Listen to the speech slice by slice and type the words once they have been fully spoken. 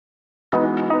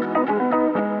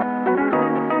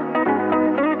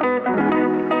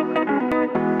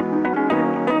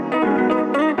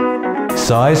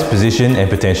size, position and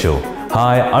potential.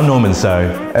 Hi, I'm Norman So.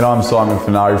 And I'm Simon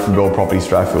Finari from Bell Property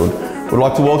Strathfield. We'd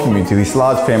like to welcome you to this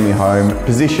large family home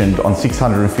positioned on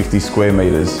 650 square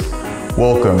metres.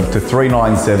 Welcome to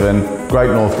 397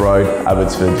 Great North Road,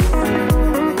 Abbotsford.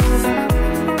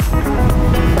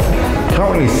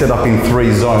 Currently set up in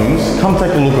 3 zones, come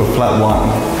take a look at flat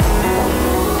 1.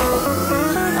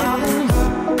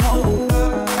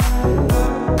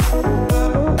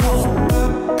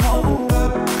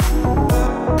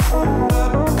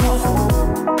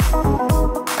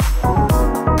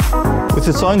 With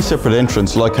its own separate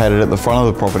entrance located at the front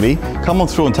of the property, come on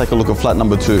through and take a look at flat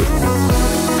number 2.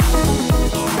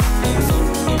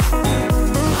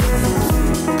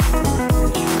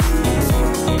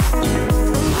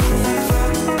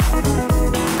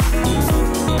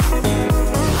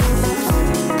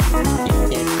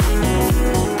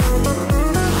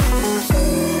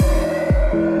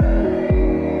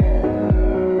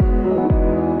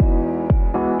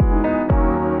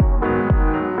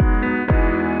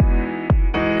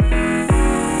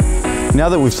 Now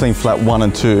that we've seen flat 1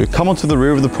 and 2, come onto the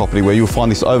rear of the property where you'll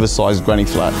find this oversized granny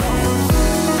flat.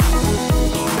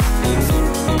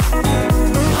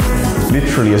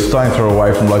 Literally a stone throw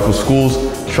away from local schools,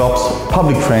 shops,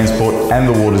 public transport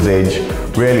and the water's edge.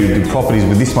 Rarely do properties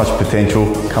with this much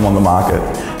potential come on the market.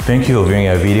 Thank you for viewing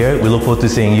our video. We look forward to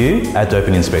seeing you at the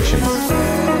open inspections.